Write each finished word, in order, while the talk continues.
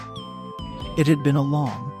It had been a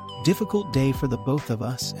long, difficult day for the both of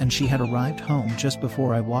us, and she had arrived home just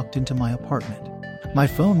before I walked into my apartment. My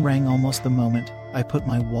phone rang almost the moment I put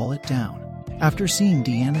my wallet down. After seeing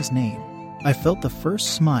Deanna's name, I felt the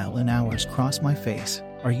first smile in hours cross my face.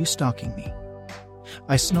 "Are you stalking me?"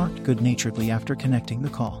 I snarked good-naturedly after connecting the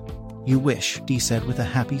call. "You wish," Dee said with a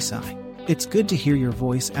happy sigh. "It's good to hear your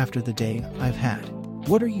voice after the day I've had.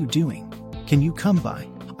 What are you doing? Can you come by?"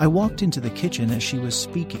 I walked into the kitchen as she was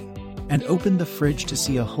speaking and opened the fridge to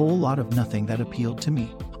see a whole lot of nothing that appealed to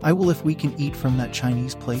me. "I will if we can eat from that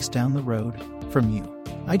Chinese place down the road from you.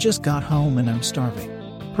 I just got home and I'm starving."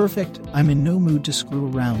 "Perfect, I'm in no mood to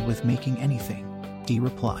screw around with making anything," Dee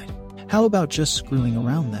replied. "How about just screwing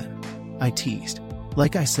around then?" I teased.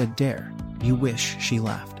 "Like I said, Dare." "You wish," she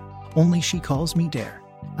laughed. "Only she calls me Dare.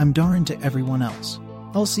 I'm Darren to everyone else.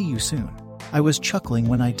 I'll see you soon." I was chuckling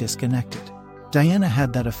when I disconnected. Diana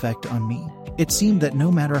had that effect on me. It seemed that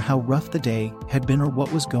no matter how rough the day had been or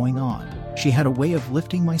what was going on, she had a way of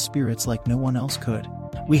lifting my spirits like no one else could.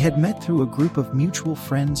 We had met through a group of mutual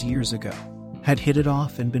friends years ago, had hit it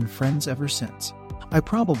off and been friends ever since. I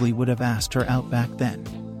probably would have asked her out back then,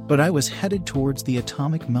 but I was headed towards the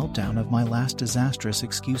atomic meltdown of my last disastrous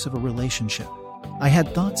excuse of a relationship. I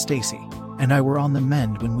had thought Stacy and I were on the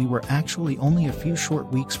mend when we were actually only a few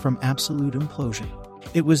short weeks from absolute implosion.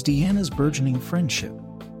 It was Deanna's burgeoning friendship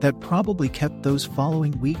that probably kept those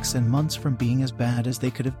following weeks and months from being as bad as they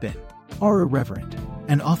could have been. Our irreverent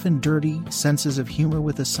and often dirty senses of humor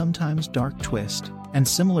with a sometimes dark twist and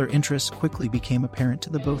similar interests quickly became apparent to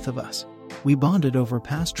the both of us. We bonded over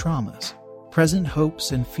past traumas, present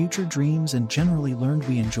hopes and future dreams, and generally learned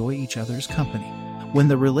we enjoy each other's company. When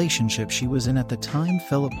the relationship she was in at the time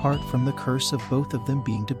fell apart from the curse of both of them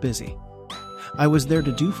being too busy, I was there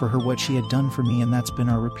to do for her what she had done for me, and that's been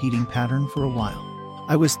our repeating pattern for a while.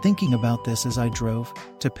 I was thinking about this as I drove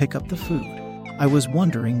to pick up the food. I was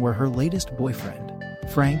wondering where her latest boyfriend,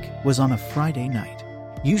 Frank, was on a Friday night.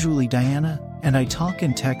 Usually Diana and I talk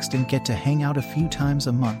and text and get to hang out a few times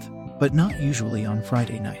a month, but not usually on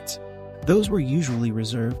Friday nights. Those were usually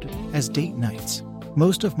reserved as date nights.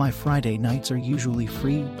 Most of my Friday nights are usually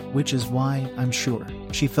free, which is why, I'm sure,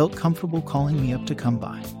 she felt comfortable calling me up to come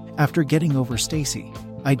by. After getting over Stacy,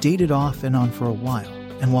 I dated off and on for a while,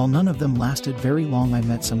 and while none of them lasted very long, I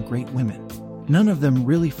met some great women. None of them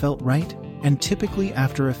really felt right, and typically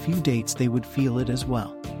after a few dates they would feel it as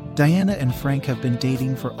well. Diana and Frank have been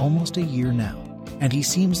dating for almost a year now, and he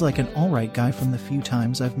seems like an alright guy from the few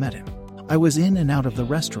times I've met him. I was in and out of the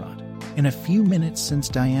restaurant in a few minutes since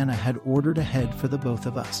Diana had ordered ahead for the both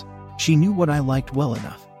of us. She knew what I liked well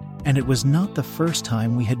enough, and it was not the first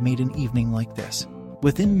time we had made an evening like this.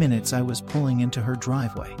 Within minutes I was pulling into her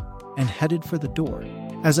driveway and headed for the door.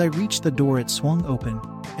 As I reached the door, it swung open,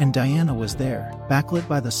 and Diana was there, backlit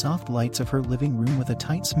by the soft lights of her living room with a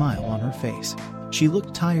tight smile on her face. She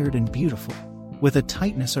looked tired and beautiful, with a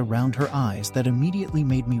tightness around her eyes that immediately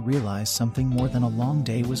made me realize something more than a long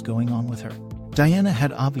day was going on with her. Diana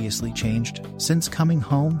had obviously changed since coming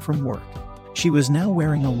home from work. She was now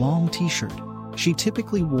wearing a long t-shirt she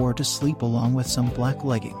typically wore to sleep, along with some black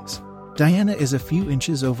leggings. Diana is a few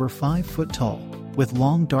inches over 5 foot tall, with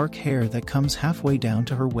long dark hair that comes halfway down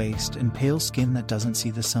to her waist and pale skin that doesn't see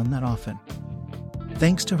the sun that often.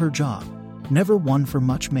 Thanks to her job, never one for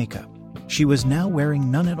much makeup, she was now wearing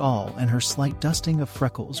none at all, and her slight dusting of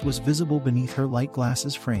freckles was visible beneath her light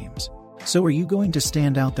glasses frames. "So are you going to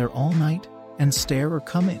stand out there all night and stare, or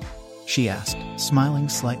come in?" she asked, smiling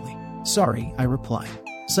slightly. "Sorry," I replied.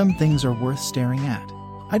 "Some things are worth staring at.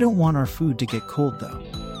 I don't want our food to get cold though."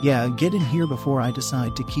 "Yeah, get in here before I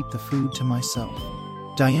decide to keep the food to myself."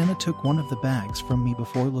 Diana took one of the bags from me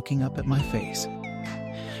before looking up at my face,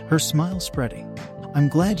 her smile spreading. "I'm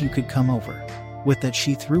glad you could come over." With that,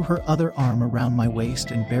 she threw her other arm around my waist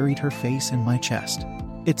and buried her face in my chest.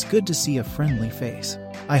 "It's good to see a friendly face."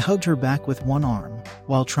 I hugged her back with one arm,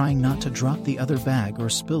 while trying not to drop the other bag or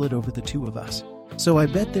spill it over the two of us. "So I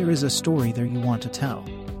bet there is a story there you want to tell."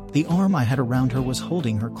 The arm I had around her was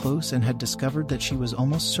holding her close and had discovered that she was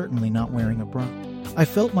almost certainly not wearing a bra. I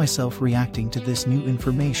felt myself reacting to this new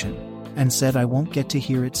information and said, "I won't get to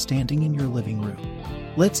hear it standing in your living room.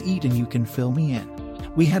 Let's eat and you can fill me in."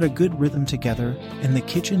 We had a good rhythm together in the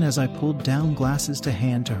kitchen as I pulled down glasses to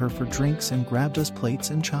hand to her for drinks and grabbed us plates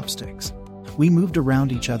and chopsticks. We moved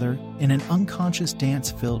around each other in an unconscious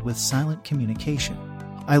dance filled with silent communication.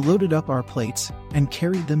 I loaded up our plates and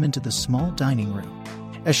carried them into the small dining room.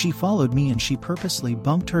 As she followed me, and she purposely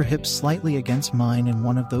bumped her hips slightly against mine in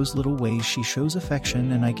one of those little ways she shows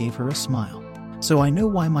affection, and I gave her a smile. So I know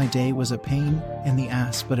why my day was a pain in the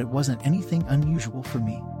ass, but it wasn't anything unusual for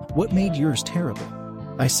me. "What made yours terrible?"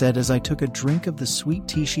 I said as I took a drink of the sweet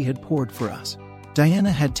tea she had poured for us.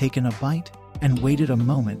 Diana had taken a bite and waited a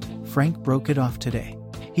moment. Frank broke it off today.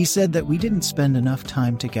 He said that we didn't spend enough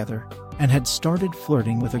time together and had started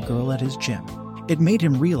flirting with a girl at his gym. It made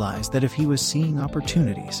him realize that if he was seeing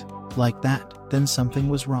opportunities like that, then something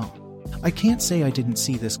was wrong. I can't say I didn't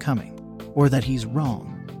see this coming, or that he's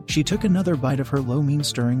wrong. She took another bite of her lo mein,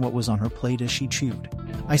 stirring what was on her plate as she chewed.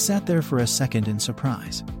 I sat there for a second in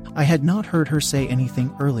surprise. I had not heard her say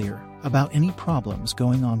anything earlier about any problems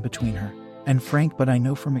going on between her and Frank, but I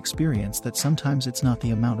know from experience that sometimes it's not the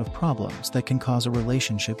amount of problems that can cause a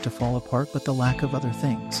relationship to fall apart, but the lack of other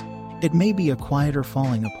things. It may be a quieter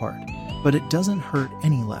falling apart, but it doesn't hurt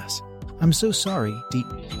any less. I'm so sorry, Dee.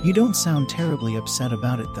 You don't sound terribly upset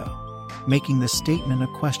about it though. Making the statement a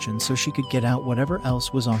question so she could get out whatever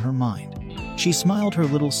else was on her mind. She smiled her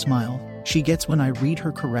little smile she gets when I read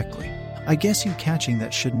her correctly. I guess you catching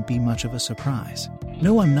that shouldn't be much of a surprise.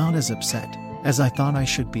 No, I'm not as upset as I thought I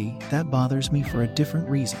should be. That bothers me for a different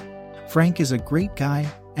reason. Frank is a great guy,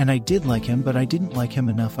 and I did like him, but I didn't like him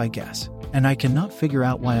enough, I guess. And I cannot figure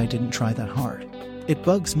out why I didn't try that hard. It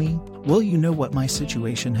bugs me. Well, you know what my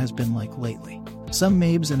situation has been like lately. Some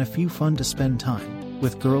mabes and a few fun to spend time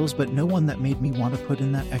with girls, but no one that made me want to put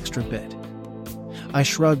in that extra bit. I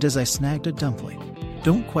shrugged as I snagged a dumpling.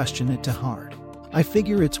 Don't question it too hard. I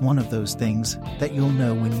figure it's one of those things that you'll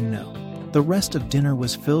know when you know. The rest of dinner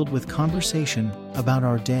was filled with conversation about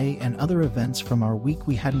our day and other events from our week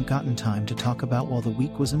we hadn't gotten time to talk about while the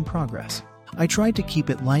week was in progress. I tried to keep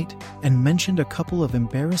it light and mentioned a couple of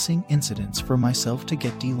embarrassing incidents for myself to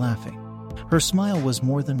get Dee laughing. Her smile was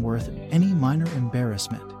more than worth any minor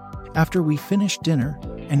embarrassment. After we finished dinner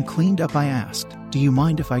and cleaned up, I asked, "Do you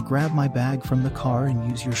mind if I grab my bag from the car and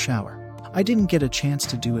use your shower?" I didn't get a chance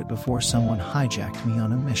to do it before someone hijacked me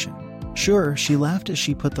on a mission. Sure, she laughed as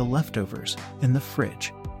she put the leftovers in the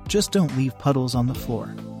fridge. Just don't leave puddles on the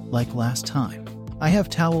floor, like last time. I have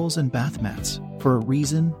towels and bath mats for a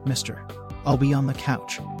reason, mister. I'll be on the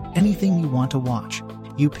couch. Anything you want to watch,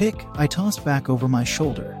 you pick. I tossed back over my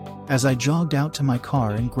shoulder as I jogged out to my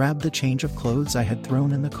car and grabbed the change of clothes I had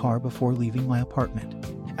thrown in the car before leaving my apartment.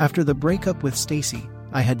 After the breakup with Stacy,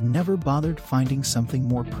 I had never bothered finding something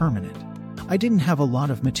more permanent. I didn't have a lot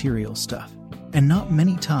of material stuff and not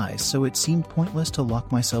many ties, so it seemed pointless to lock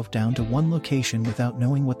myself down to one location without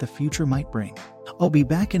knowing what the future might bring. I'll be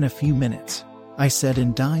back in a few minutes, I said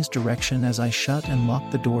in Di's direction as I shut and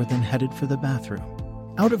locked the door, then headed for the bathroom.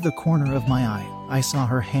 Out of the corner of my eye, I saw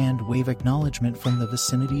her hand wave acknowledgement from the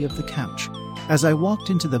vicinity of the couch. As I walked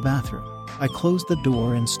into the bathroom, I closed the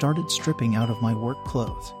door and started stripping out of my work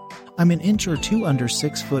clothes. I'm an inch or two under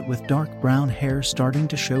 6 foot with dark brown hair starting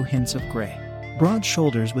to show hints of gray. Broad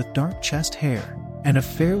shoulders with dark chest hair, and a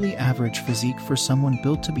fairly average physique for someone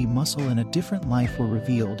built to be muscle in a different life were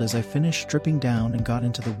revealed as I finished stripping down and got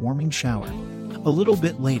into the warming shower. A little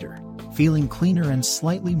bit later, feeling cleaner and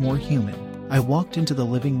slightly more human, I walked into the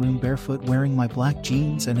living room barefoot, wearing my black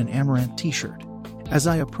jeans and an amaranth t-shirt. As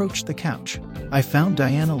I approached the couch, I found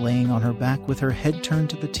Diana laying on her back with her head turned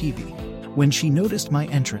to the TV. When she noticed my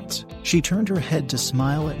entrance, she turned her head to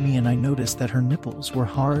smile at me, and I noticed that her nipples were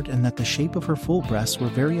hard and that the shape of her full breasts were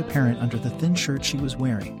very apparent under the thin shirt she was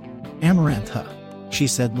wearing. "Amaranth, huh?" she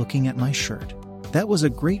said, looking at my shirt. "That was a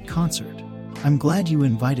great concert. I'm glad you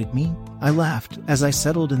invited me." I laughed as I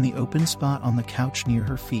settled in the open spot on the couch near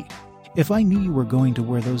her feet. "If I knew you were going to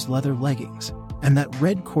wear those leather leggings and that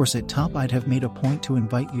red corset top, I'd have made a point to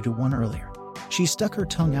invite you to one earlier." She stuck her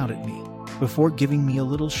tongue out at me before giving me a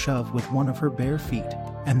little shove with one of her bare feet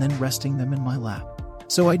and then resting them in my lap.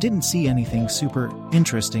 "So I didn't see anything super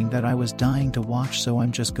interesting that I was dying to watch, so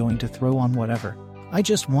I'm just going to throw on whatever. I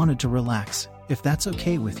just wanted to relax, if that's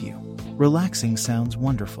okay with you." "Relaxing sounds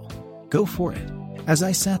wonderful. Go for it." As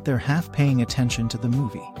I sat there half paying attention to the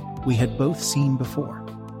movie we had both seen before,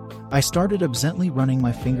 I started absently running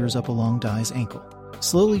my fingers up along Di's ankle,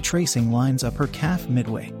 slowly tracing lines up her calf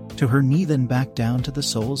midway to her knee, then back down to the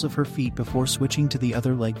soles of her feet before switching to the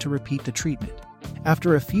other leg to repeat the treatment.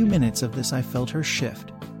 After a few minutes of this, I felt her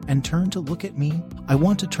shift and turn to look at me. "I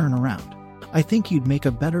want to turn around. I think you'd make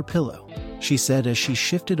a better pillow," she said as she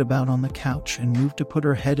shifted about on the couch and moved to put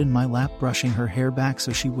her head in my lap, brushing her hair back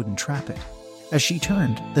so she wouldn't trap it. As she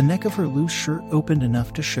turned, the neck of her loose shirt opened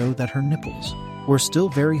enough to show that her nipples were still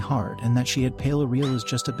very hard and that she had pale areolas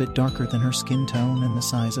just a bit darker than her skin tone and the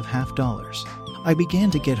size of $50. I began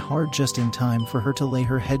to get hard just in time for her to lay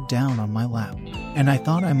her head down on my lap, and I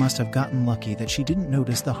thought I must have gotten lucky that she didn't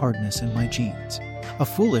notice the hardness in my jeans. A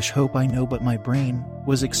foolish hope, I know, but my brain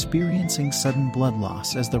was experiencing sudden blood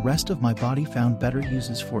loss as the rest of my body found better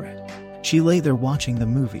uses for it. She lay there watching the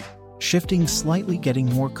movie, shifting slightly, getting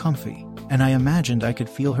more comfy, and I imagined I could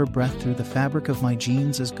feel her breath through the fabric of my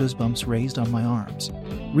jeans as goosebumps raised on my arms.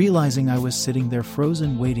 Realizing I was sitting there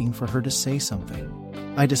frozen, waiting for her to say something,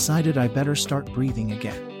 I decided I better start breathing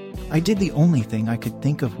again. I did the only thing I could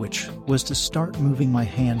think of, which was to start moving my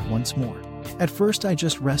hand once more. At first I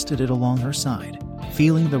just rested it along her side,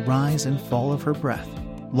 feeling the rise and fall of her breath,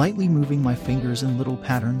 lightly moving my fingers in little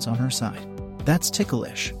patterns on her side. "That's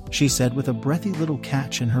ticklish," she said with a breathy little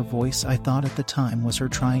catch in her voice I thought at the time was her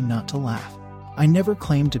trying not to laugh. I never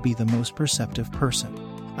claimed to be the most perceptive person.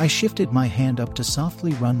 I shifted my hand up to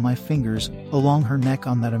softly run my fingers along her neck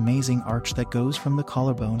on that amazing arch that goes from the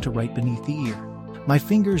collarbone to right beneath the ear. My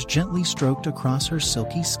fingers gently stroked across her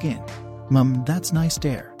silky skin. That's nice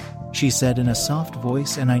there," she said in a soft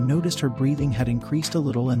voice, and I noticed her breathing had increased a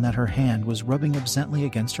little and that her hand was rubbing gently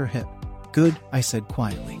against her hip. "Good," I said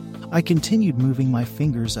quietly. I continued moving my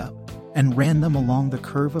fingers up and ran them along the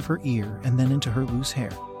curve of her ear and then into her loose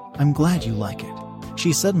hair. "I'm glad you like it."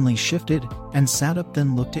 She suddenly shifted and sat up,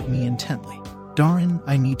 then looked at me intently. "Darren,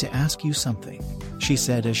 I need to ask you something," she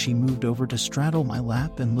said as she moved over to straddle my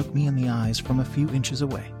lap and look me in the eyes from a few inches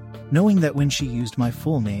away. Knowing that when she used my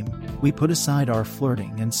full name, we put aside our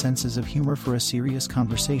flirting and senses of humor for a serious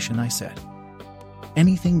conversation, I said,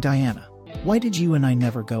 "Anything, Diana? Why did you and I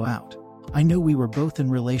never go out? I know we were both in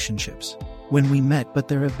relationships when we met, but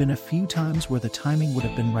there have been a few times where the timing would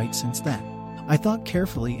have been right since then." I thought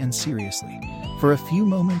carefully and seriously for a few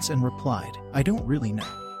moments and replied, "I don't really know.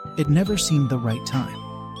 It never seemed the right time.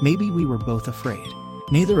 Maybe we were both afraid.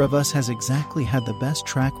 Neither of us has exactly had the best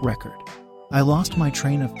track record." I lost my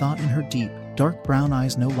train of thought in her deep, dark brown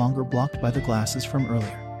eyes, no longer blocked by the glasses from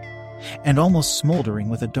earlier, and almost smoldering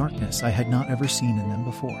with a darkness I had not ever seen in them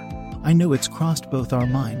before. "I know it's crossed both our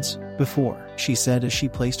minds before," she said as she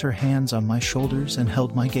placed her hands on my shoulders and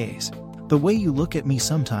held my gaze. "The way you look at me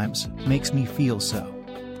sometimes makes me feel so."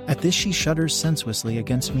 At this she shudders sensuously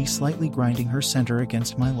against me, slightly grinding her center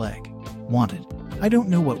against my leg. "Wanted? I don't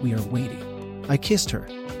know what we are waiting." I kissed her.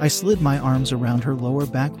 I slid my arms around her lower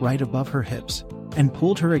back right above her hips and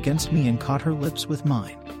pulled her against me and caught her lips with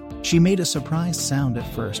mine. She made a surprised sound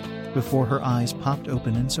at first before her eyes popped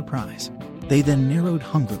open in surprise. They then narrowed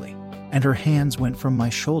hungrily, and her hands went from my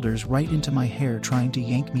shoulders right into my hair, trying to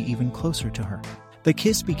yank me even closer to her. The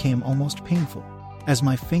kiss became almost painful as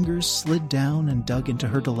my fingers slid down and dug into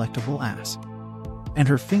her delectable ass, and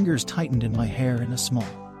her fingers tightened in my hair. In a small,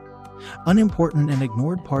 unimportant and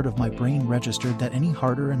ignored part of my brain registered that any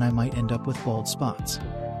harder and I might end up with bald spots.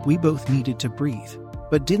 We both needed to breathe,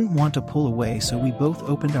 but didn't want to pull away, so we both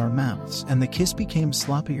opened our mouths, and the kiss became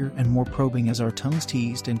sloppier and more probing as our tongues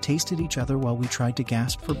teased and tasted each other while we tried to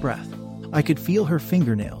gasp for breath. I could feel her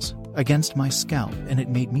fingernails against my scalp, and it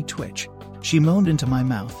made me twitch. She moaned into my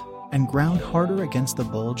mouth and ground harder against the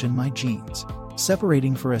bulge in my jeans.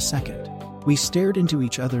 Separating for a second, we stared into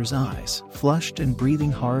each other's eyes, flushed and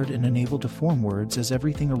breathing hard and unable to form words as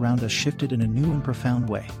everything around us shifted in a new and profound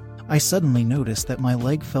way. I suddenly noticed that my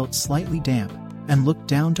leg felt slightly damp and looked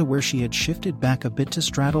down to where she had shifted back a bit to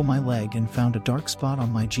straddle my leg and found a dark spot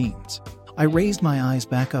on my jeans. I raised my eyes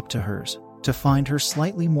back up to hers to find her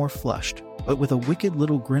slightly more flushed, but with a wicked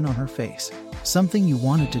little grin on her face. "Something you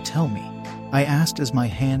wanted to tell me?" I asked as my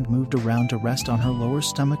hand moved around to rest on her lower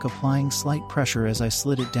stomach, applying slight pressure as I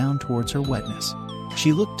slid it down towards her wetness.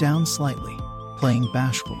 She looked down slightly, playing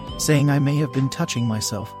bashful, saying I may have been touching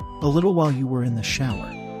myself a little while you were in the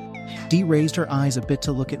shower. Dee raised her eyes a bit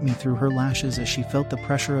to look at me through her lashes as she felt the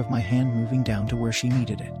pressure of my hand moving down to where she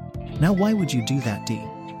needed it. "Now why would you do that, Dee?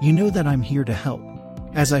 You know that I'm here to help."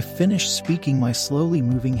 As I finished speaking, my slowly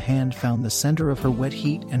moving hand found the center of her wet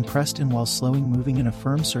heat and pressed in while slowing, moving in a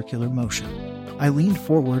firm circular motion. I leaned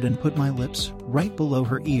forward and put my lips right below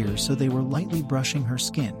her ears so they were lightly brushing her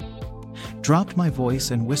skin. Dropped my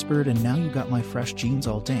voice and whispered, "And now you got my fresh jeans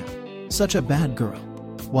all damp. Such a bad girl."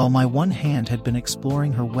 While my one hand had been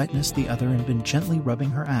exploring her wetness, the other had been gently rubbing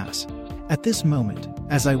her ass. At this moment,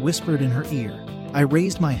 as I whispered in her ear, I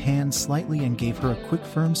raised my hand slightly and gave her a quick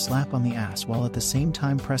firm slap on the ass while at the same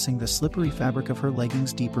time pressing the slippery fabric of her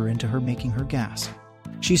leggings deeper into her, making her gasp.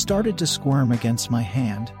 She started to squirm against my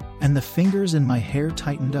hand, and the fingers in my hair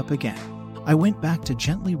tightened up again. I went back to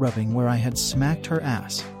gently rubbing where I had smacked her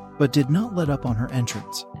ass, but did not let up on her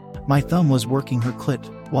entrance. My thumb was working her clit,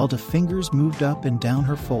 while the fingers moved up and down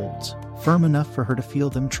her folds, firm enough for her to feel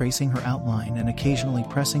them, tracing her outline and occasionally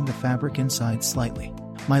pressing the fabric inside slightly.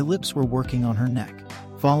 My lips were working on her neck,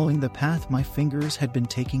 following the path my fingers had been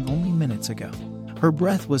taking only minutes ago. Her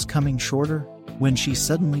breath was coming shorter when she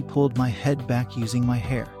suddenly pulled my head back using my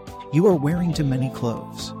hair. "You are wearing too many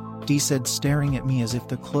clothes," Dee said, staring at me as if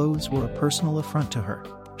the clothes were a personal affront to her.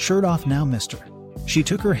 Shirt off now, mister. She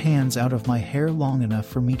took her hands out of my hair long enough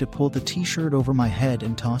for me to pull the t-shirt over my head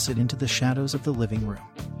and toss it into the shadows of the living room.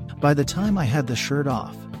 By the time I had the shirt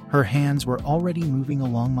off, her hands were already moving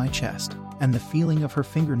along my chest, and the feeling of her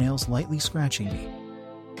fingernails lightly scratching me,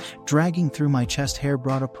 dragging through my chest hair,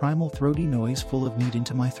 brought a primal throaty noise full of meat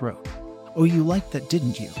into my throat. "Oh, you liked that,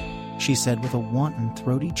 didn't you?" she said with a wanton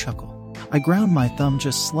throaty chuckle. I ground my thumb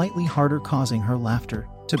just slightly harder, causing her laughter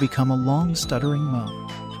to become a long stuttering moan.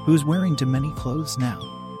 "Who's wearing too many clothes now?"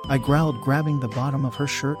 I growled, grabbing the bottom of her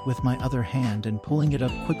shirt with my other hand and pulling it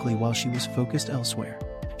up quickly while she was focused elsewhere.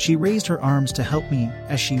 She raised her arms to help me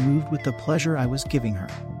as she moved with the pleasure I was giving her,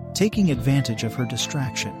 taking advantage of her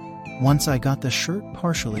distraction. Once I got the shirt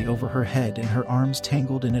partially over her head and her arms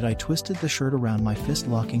tangled in it, I twisted the shirt around my fist,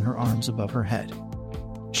 locking her arms above her head.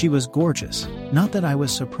 She was gorgeous, not that I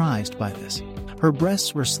was surprised by this. Her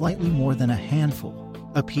breasts were slightly more than a handful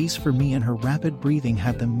apiece for me, and her rapid breathing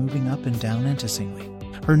had them moving up and down menacingly.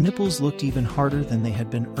 Her nipples looked even harder than they had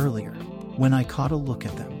been earlier when I caught a look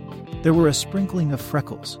at them. There were a sprinkling of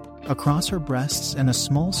freckles across her breasts and a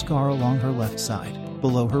small scar along her left side,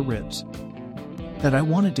 below her ribs, that I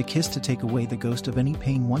wanted to kiss to take away the ghost of any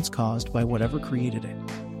pain once caused by whatever created it.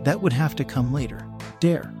 That would have to come later.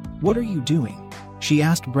 "Dare, what are you doing?" she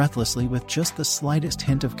asked breathlessly, with just the slightest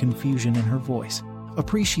hint of confusion in her voice.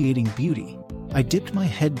 Appreciating beauty, I dipped my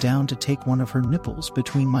head down to take one of her nipples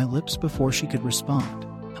between my lips before she could respond.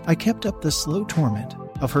 I kept up the slow torment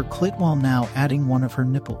of her clit while now adding one of her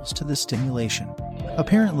nipples to the stimulation.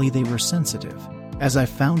 Apparently they were sensitive, as I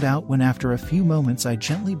found out when after a few moments I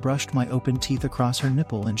gently brushed my open teeth across her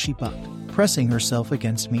nipple and she bucked, pressing herself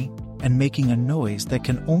against me and making a noise that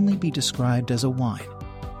can only be described as a whine,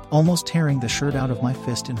 almost tearing the shirt out of my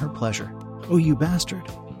fist in her pleasure. "Oh, you bastard,"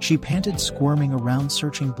 she panted, squirming around,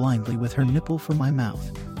 searching blindly with her nipple for my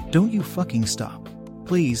mouth. "Don't you fucking stop.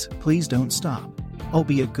 Please, please don't stop. I'll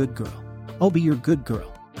be a good girl. I'll be your good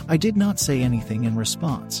girl." I did not say anything in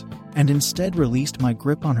response, and instead released my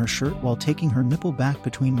grip on her shirt while taking her nipple back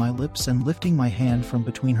between my lips and lifting my hand from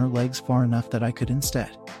between her legs far enough that I could instead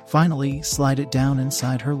finally slide it down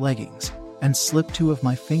inside her leggings and slip two of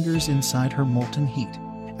my fingers inside her molten heat.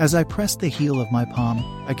 As I pressed the heel of my palm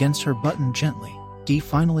against her button gently, Dee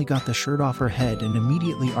finally got the shirt off her head and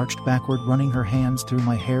immediately arched backward, running her hands through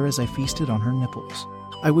my hair as I feasted on her nipples.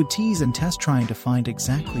 I would tease and test, trying to find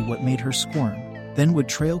exactly what made her squirm, then would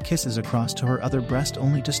trail kisses across to her other breast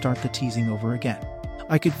only to start the teasing over again.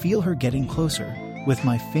 I could feel her getting closer, with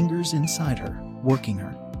my fingers inside her, working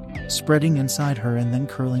her, spreading inside her and then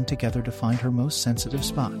curling together to find her most sensitive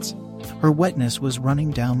spots. Her wetness was running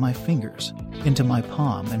down my fingers, into my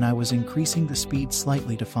palm, and I was increasing the speed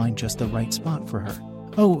slightly to find just the right spot for her.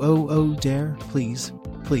 Oh, dare, please,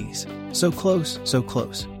 please. So close,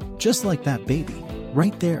 just like that, baby.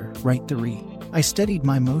 Right there, right there. I steadied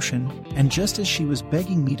my motion, and just as she was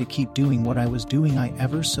begging me to keep doing what I was doing, I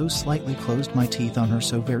ever so slightly closed my teeth on her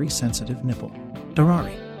so very sensitive nipple.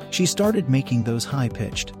 Darari. She started making those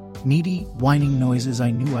high-pitched, needy, whining noises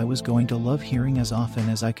I knew I was going to love hearing as often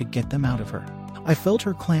as I could get them out of her. I felt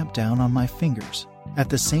her clamp down on my fingers at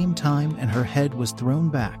the same time, and her head was thrown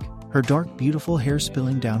back, her dark, beautiful hair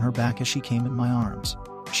spilling down her back as she came in my arms.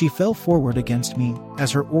 She fell forward against me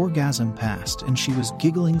as her orgasm passed, and she was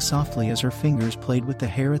giggling softly as her fingers played with the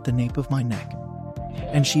hair at the nape of my neck.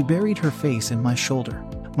 And she buried her face in my shoulder.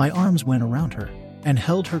 My arms went around her and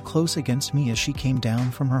held her close against me as she came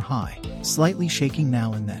down from her high, slightly shaking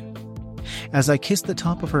now and then. As I kissed the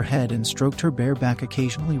top of her head and stroked her bare back,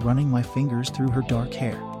 occasionally running my fingers through her dark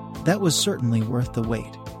hair. "That was certainly worth the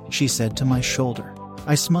wait," she said to my shoulder.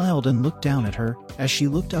 I smiled and looked down at her as she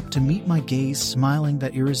looked up to meet my gaze, smiling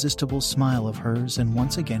that irresistible smile of hers, and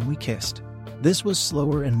once again we kissed. This was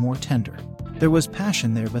slower and more tender. There was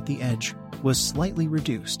passion there, but the edge was slightly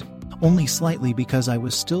reduced. Only slightly, because I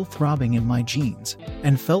was still throbbing in my jeans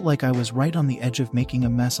and felt like I was right on the edge of making a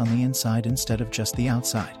mess on the inside instead of just the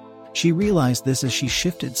outside. She realized this as she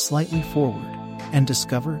shifted slightly forward and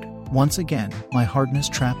discovered, once again, my hardness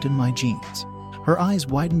trapped in my jeans. Her eyes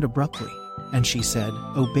widened abruptly, and she said,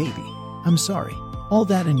 "Oh baby, I'm sorry. All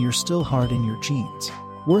that, and you're still hard in your jeans.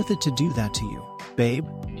 Worth it to do that to you, babe?"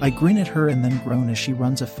 I grin at her and then groan as she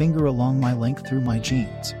runs a finger along my length through my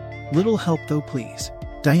jeans. "Little help though, please."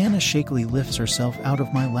 Diana shakily lifts herself out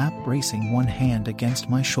of my lap, bracing one hand against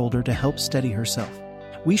my shoulder to help steady herself.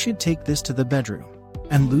 "We should take this to the bedroom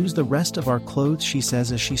and lose the rest of our clothes," she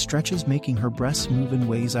says as she stretches, making her breasts move in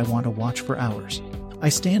ways I want to watch for hours. I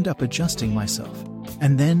stand up, adjusting myself,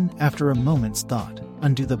 and then, after a moment's thought,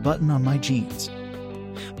 undo the button on my jeans,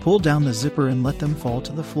 pull down the zipper and let them fall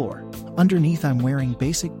to the floor. Underneath I'm wearing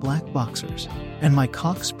basic black boxers, and my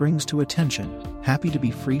cock springs to attention, happy to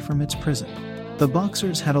be free from its prison. The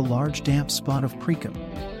boxers had a large damp spot of precum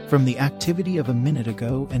from the activity of a minute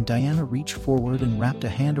ago, and Diana reached forward and wrapped a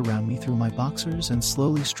hand around me through my boxers and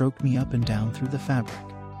slowly stroked me up and down through the fabric.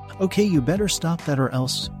 Okay, you better stop that or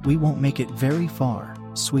else we won't make it very far,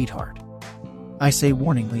 sweetheart, I say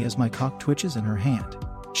warningly as my cock twitches in her hand.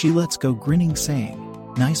 She lets go, grinning,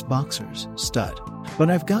 saying, nice boxers, stud, but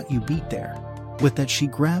I've got you beat there. With that, she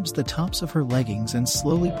grabs the tops of her leggings and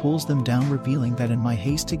slowly pulls them down, revealing that in my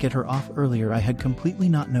haste to get her off earlier I had completely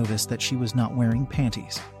not noticed that she was not wearing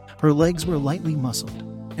panties. Her legs were lightly muscled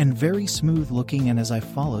and very smooth looking, and as I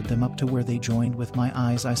followed them up to where they joined with my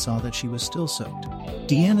eyes, I saw that she was still soaked.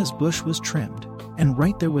 Deanna's bush was trimmed, and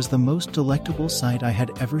right there was the most delectable sight I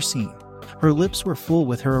had ever seen. Her lips were full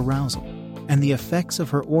with her arousal, and the effects of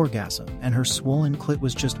her orgasm, and her swollen clit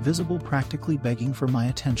was just visible, practically begging for my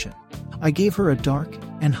attention. I gave her a dark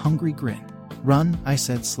and hungry grin. Run, I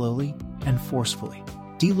said slowly and forcefully.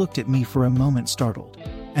 Dee looked at me for a moment startled,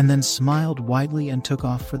 and then smiled widely and took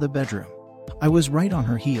off for the bedroom. I was right on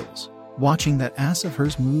her heels, watching that ass of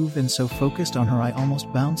hers move, and so focused on her I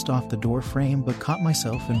almost bounced off the door frame but caught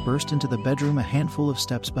myself and burst into the bedroom a handful of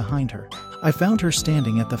steps behind her. I found her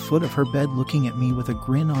standing at the foot of her bed looking at me with a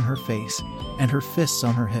grin on her face and her fists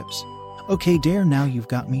on her hips. Okay, Dare, now you've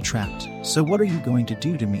got me trapped, so what are you going to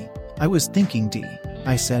do to me? I was thinking, Dee,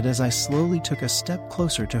 I said as I slowly took a step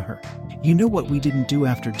closer to her. You know what we didn't do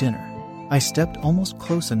after dinner? I stepped almost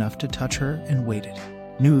close enough to touch her and waited.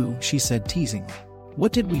 No, she said teasingly.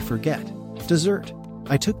 What did we forget? Dessert.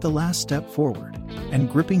 I took the last step forward, and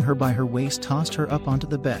gripping her by her waist tossed her up onto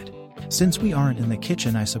the bed. Since we aren't in the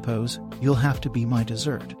kitchen, I suppose, you'll have to be my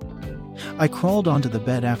dessert. I crawled onto the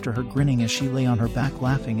bed after her, grinning as she lay on her back,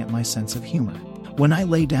 laughing at my sense of humor. When I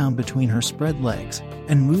lay down between her spread legs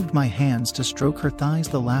and moved my hands to stroke her thighs,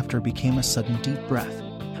 the laughter became a sudden deep breath.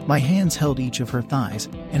 My hands held each of her thighs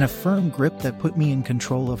in a firm grip that put me in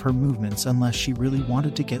control of her movements unless she really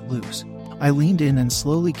wanted to get loose. I leaned in and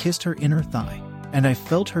slowly kissed her inner thigh, and I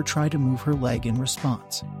felt her try to move her leg in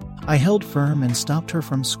response. I held firm and stopped her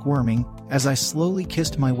from squirming as I slowly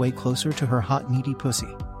kissed my way closer to her hot, meaty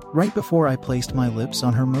pussy. Right before I placed my lips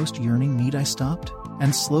on her most yearning meat, I stopped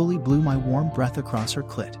and slowly blew my warm breath across her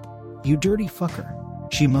clit. You dirty fucker,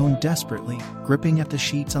 she moaned desperately, gripping at the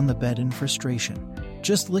sheets on the bed in frustration.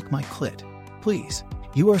 Just lick my clit, please.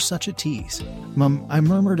 You are such a tease. Mum, I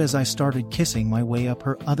murmured as I started kissing my way up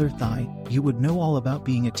her other thigh. You would know all about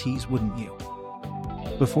being a tease, wouldn't you?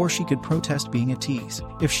 Before she could protest being a tease,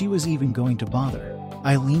 if she was even going to bother,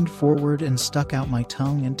 I leaned forward and stuck out my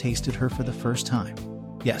tongue and tasted her for the first time.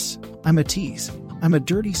 Yes, I'm a tease. I'm a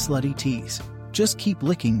dirty, slutty tease. Just keep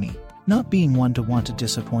licking me, not being one to want to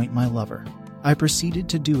disappoint my lover. I proceeded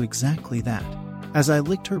to do exactly that. As I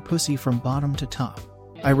licked her pussy from bottom to top,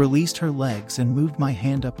 I released her legs and moved my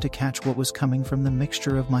hand up to catch what was coming from the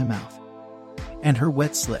mixture of my mouth and her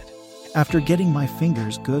wet slit. After getting my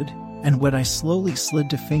fingers good and wet, I slowly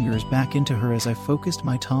slid 2 fingers back into her as I focused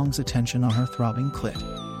my tongue's attention on her throbbing clit.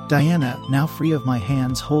 Diana, now free of my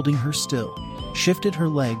hands holding her still, shifted her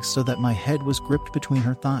legs so that my head was gripped between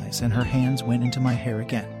her thighs and her hands went into my hair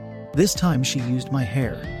again. This time she used my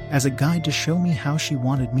hair as a guide to show me how she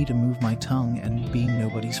wanted me to move my tongue, and being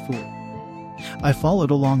nobody's fool, I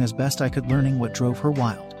followed along as best I could, learning what drove her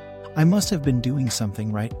wild. I must have been doing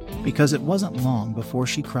something right, because it wasn't long before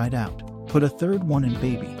she cried out, "Put a third one in,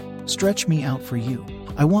 baby. Stretch me out for you.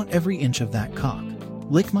 I want every inch of that cock.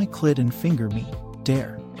 Lick my clit and finger me.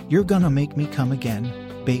 Dare. You're gonna make me come again,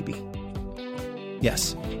 baby."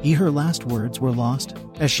 Yes, her last words were lost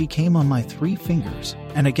as she came on my 3 fingers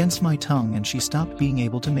and against my tongue, and she stopped being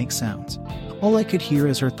able to make sounds. All I could hear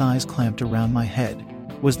as her thighs clamped around my head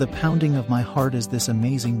was the pounding of my heart as this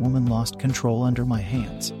amazing woman lost control under my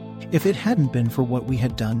hands. If it hadn't been for what we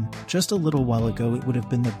had done just a little while ago, it would have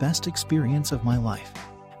been the best experience of my life.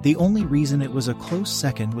 The only reason it was a close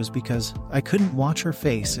second was because I couldn't watch her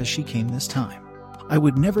face as she came this time. I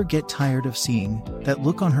would never get tired of seeing that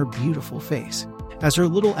look on her beautiful face. As her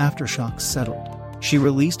little aftershocks settled, she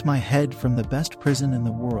released my head from the best prison in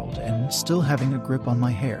the world and, still having a grip on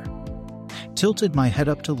my hair, tilted my head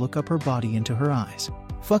up to look up her body into her eyes.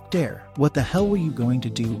 "Fuck, Dare, what the hell were you going to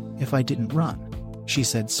do if I didn't run?" she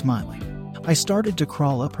said, smiling. I started to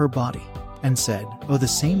crawl up her body and said, "Oh, the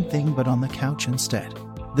same thing but on the couch instead."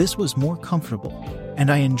 This was more comfortable,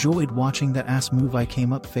 and I enjoyed watching that ass move. I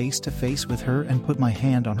came up face to face with her and put my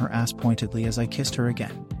hand on her ass pointedly as I kissed her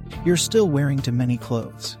again. "You're still wearing too many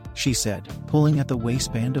clothes," she said, pulling at the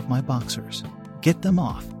waistband of my boxers. "Get them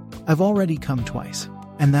off. I've already come twice,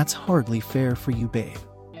 and that's hardly fair for you, babe."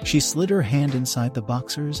 She slid her hand inside the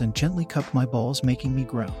boxers and gently cupped my balls, making me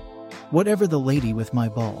groan. "Whatever the lady with my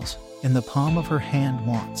balls in the palm of her hand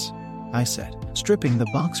wants," I said, stripping the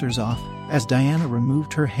boxers off as Diana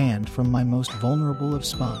removed her hand from my most vulnerable of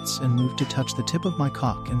spots and moved to touch the tip of my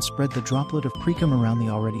cock and spread the droplet of precum around the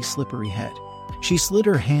already slippery head. She slid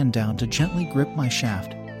her hand down to gently grip my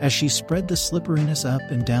shaft as she spread the slipperiness up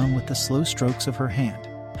and down with the slow strokes of her hand.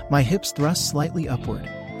 My hips thrust slightly upward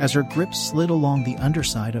as her grip slid along the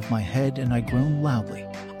underside of my head, and I groaned loudly.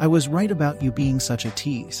 "I was right about you being such a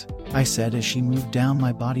tease," I said as she moved down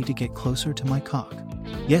my body to get closer to my cock.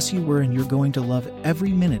 "Yes, you were, and you're going to love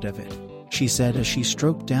every minute of it," she said as she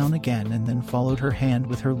stroked down again and then followed her hand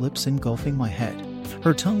with her lips engulfing my head.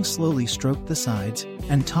 Her tongue slowly stroked the sides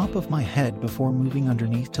and top of my head before moving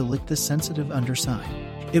underneath to lick the sensitive underside.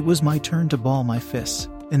 It was my turn to ball my fists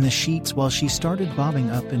in the sheets while she started bobbing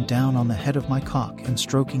up and down on the head of my cock and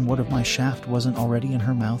stroking what of my shaft wasn't already in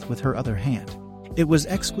her mouth with her other hand. It was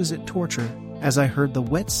exquisite torture as I heard the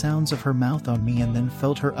wet sounds of her mouth on me and then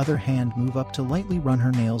felt her other hand move up to lightly run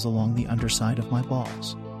her nails along the underside of my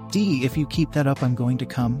balls. "D, if you keep that up I'm going to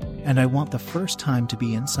come, and I want the first time to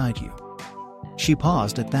be inside you." She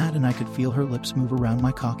paused at that and I could feel her lips move around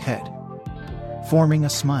my cock head, forming a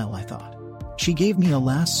smile, I thought. She gave me a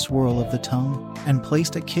last swirl of the tongue and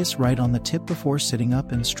placed a kiss right on the tip before sitting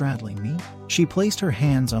up and straddling me. She placed her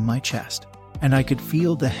hands on my chest, and I could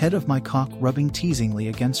feel the head of my cock rubbing teasingly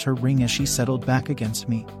against her ring as she settled back against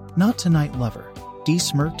me. "Not tonight, lover," Dee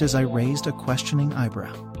smirked as I raised a questioning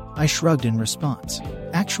eyebrow. I shrugged in response.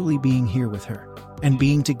 Actually being here with her and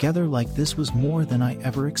being together like this was more than I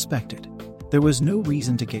ever expected. There was no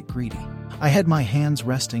reason to get greedy. I had my hands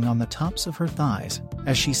resting on the tops of her thighs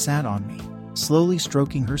as she sat on me, slowly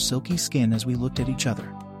stroking her silky skin as we looked at each other.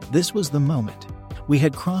 This was the moment. We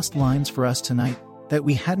had crossed lines for us tonight that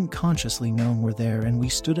we hadn't consciously known were there, and we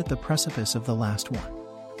stood at the precipice of the last one.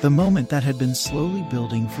 The moment that had been slowly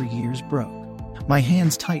building for years broke. My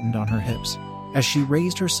hands tightened on her hips as she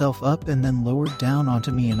raised herself up and then lowered down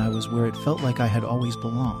onto me, and I was where it felt like I had always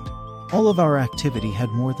belonged. All of our activity had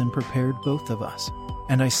more than prepared both of us,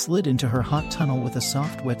 and I slid into her hot tunnel with a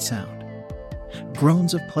soft, wet sound.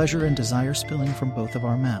 Groans of pleasure and desire spilling from both of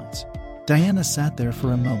our mouths. Diana sat there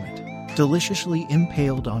for a moment, deliciously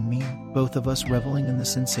impaled on me, both of us reveling in the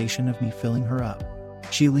sensation of me filling her up.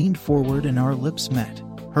 She leaned forward and our lips met,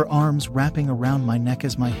 her arms wrapping around my neck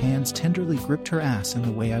as my hands tenderly gripped her ass in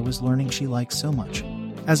the way I was learning she liked so much.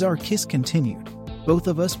 As our kiss continued, both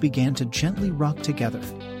of us began to gently rock together,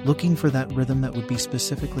 looking for that rhythm that would be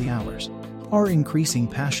specifically ours. Our increasing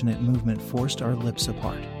passionate movement forced our lips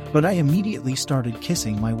apart, but I immediately started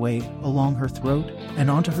kissing my way along her throat and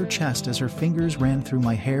onto her chest as her fingers ran through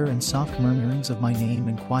my hair and soft murmurings of my name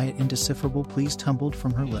and quiet indecipherable pleas tumbled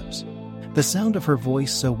from her lips. The sound of her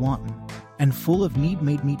voice, so wanton and full of need,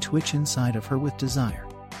 made me twitch inside of her with desire.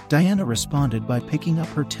 Diana responded by picking up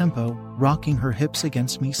her tempo, rocking her hips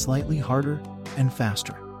against me slightly harder and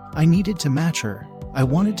faster. I needed to match her. I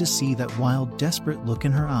wanted to see that wild, desperate look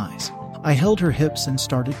in her eyes. I held her hips and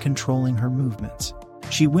started controlling her movements.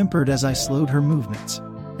 She whimpered as I slowed her movements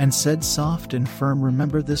and said soft and firm,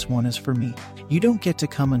 "Remember, this one is for me. You don't get to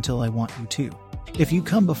come until I want you to. If you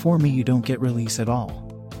come before me, you don't get release at all."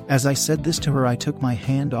 As I said this to her, I took my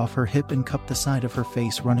hand off her hip and cupped the side of her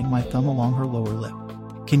face, running my thumb along her lower lip.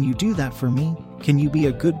 "Can you do that for me? Can you be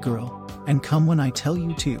a good girl and come when I tell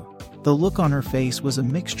you to?" The look on her face was a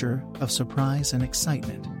mixture of surprise and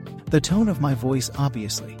excitement. The tone of my voice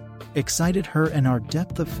obviously excited her, and our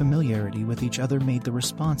depth of familiarity with each other made the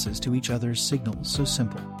responses to each other's signals so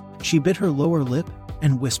simple. She bit her lower lip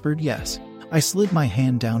and whispered yes. I slid my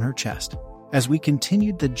hand down her chest as we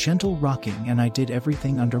continued the gentle rocking, and I did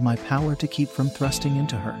everything under my power to keep from thrusting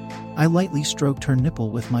into her. I lightly stroked her nipple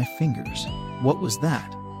with my fingers. "What was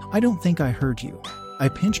that? I don't think I heard you." I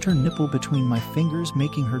pinched her nipple between my fingers,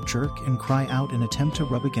 making her jerk and cry out in an attempt to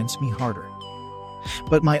rub against me harder.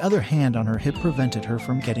 But my other hand on her hip prevented her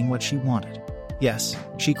from getting what she wanted. "Yes,"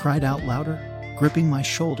 she cried out louder, gripping my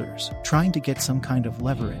shoulders, trying to get some kind of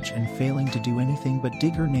leverage and failing to do anything but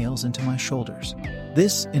dig her nails into my shoulders.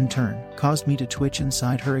 This, in turn, caused me to twitch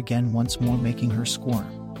inside her again, once more making her squirm.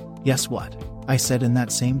 "Yes, what?" I said in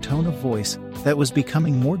that same tone of voice that was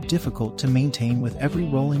becoming more difficult to maintain with every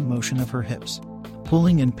rolling motion of her hips,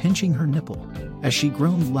 pulling and pinching her nipple as she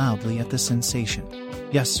groaned loudly at the sensation.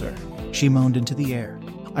 "Yes, sir," she moaned into the air.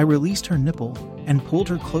 I released her nipple and pulled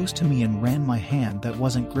her close to me and ran my hand that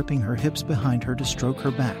wasn't gripping her hips behind her to stroke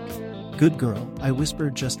her back. "Good girl," I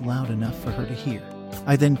whispered just loud enough for her to hear.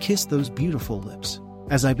 I then kissed those beautiful lips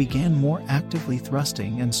as I began more actively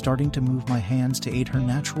thrusting and starting to move my hands to aid her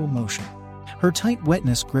natural motion. Her tight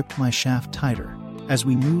wetness gripped my shaft tighter as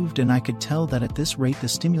we moved, and I could tell that at this rate the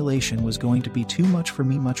stimulation was going to be too much for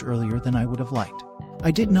me much earlier than I would have liked.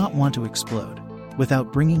 I did not want to explode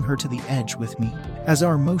without bringing her to the edge with me. As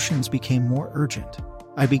our motions became more urgent,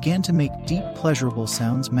 I began to make deep, pleasurable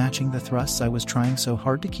sounds matching the thrusts I was trying so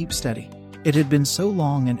hard to keep steady. It had been so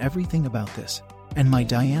long and everything about this, and my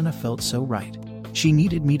Diana felt so right. She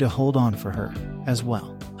needed me to hold on for her as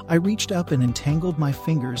well. I reached up and entangled my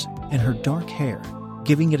fingers in her dark hair,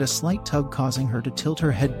 giving it a slight tug, causing her to tilt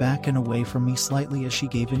her head back and away from me slightly as she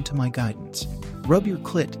gave in to my guidance. "Rub your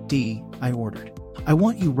clit, D," I ordered. "I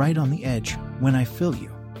want you right on the edge when I fill you."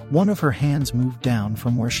 One of her hands moved down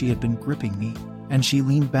from where she had been gripping me, and she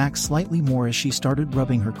leaned back slightly more as she started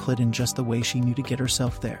rubbing her clit in just the way she knew to get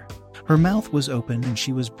herself there. Her mouth was open and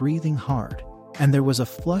she was breathing hard, and there was a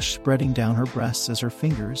flush spreading down her breasts as her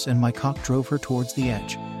fingers and my cock drove her towards the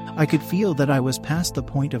edge. I could feel that I was past the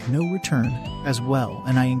point of no return as well,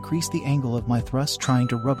 and I increased the angle of my thrust, trying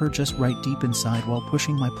to rub her just right deep inside while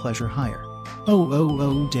pushing my pleasure higher.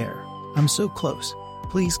 Oh, dare. I'm so close.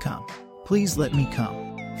 Please come. Please let me come.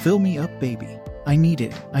 Fill me up, baby. I need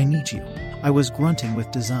it. I need you. I was grunting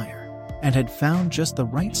with desire, and had found just the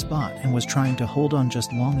right spot and was trying to hold on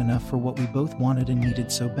just long enough for what we both wanted and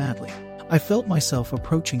needed so badly. I felt myself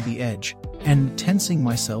approaching the edge, and tensing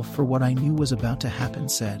myself for what I knew was about to happen,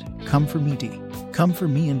 said, "Come for me, D. Come for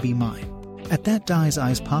me and be mine." At that, Di's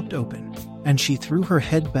eyes popped open, and she threw her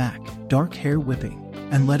head back, dark hair whipping,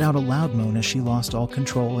 and let out a loud moan as she lost all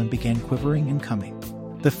control and began quivering and coming.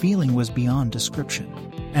 The feeling was beyond description,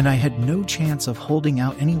 and I had no chance of holding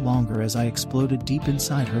out any longer as I exploded deep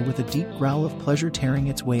inside her with a deep growl of pleasure tearing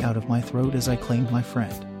its way out of my throat as I claimed my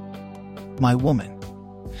friend. My woman.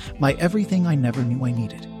 My everything I never knew I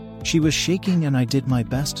needed. She was shaking, and I did my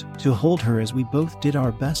best to hold her as we both did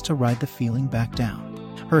our best to ride the feeling back down.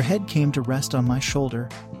 Her head came to rest on my shoulder,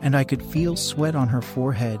 and I could feel sweat on her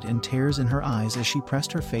forehead and tears in her eyes as she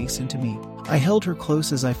pressed her face into me. I held her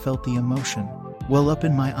close as I felt the emotion well up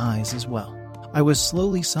in my eyes as well. I was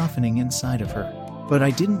slowly softening inside of her, but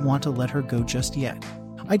I didn't want to let her go just yet.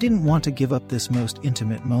 I didn't want to give up this most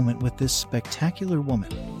intimate moment with this spectacular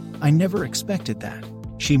woman. "I never expected that,"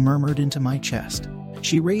 she murmured into my chest.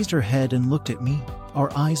 She raised her head and looked at me,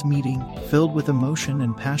 our eyes meeting, filled with emotion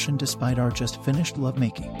and passion despite our just finished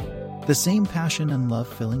lovemaking. The same passion and love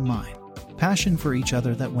filling mine. Passion for each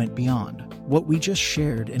other that went beyond what we just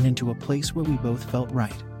shared and into a place where we both felt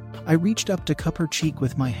right. I reached up to cup her cheek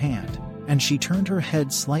with my hand, and she turned her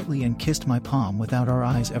head slightly and kissed my palm without our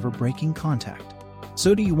eyes ever breaking contact.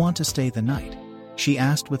 "So do you want to stay the night?" she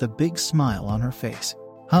asked with a big smile on her face.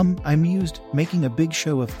 I mused, making a big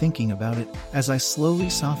show of thinking about it as I slowly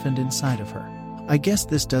softened inside of her. "I guess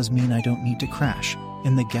this does mean I don't need to crash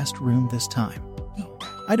in the guest room this time."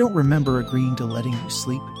 "I don't remember agreeing to letting you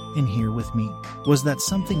sleep in here with me. Was that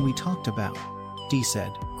something we talked about?" Dee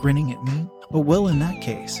said, grinning at me. "Oh, well, in that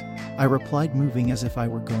case," I replied, moving as if I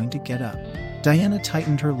were going to get up. Diana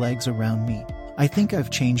tightened her legs around me. "I think I've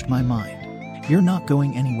changed my mind. You're not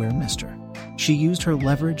going anywhere, mister." She used her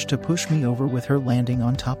leverage to push me over with her landing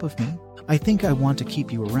on top of me. "I think I want to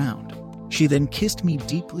keep you around." She then kissed me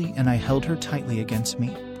deeply and I held her tightly against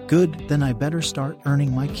me. "Good, then I better start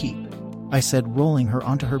earning my keep," I said, rolling her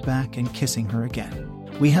onto her back and kissing her again.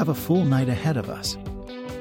 "We have a full night ahead of us."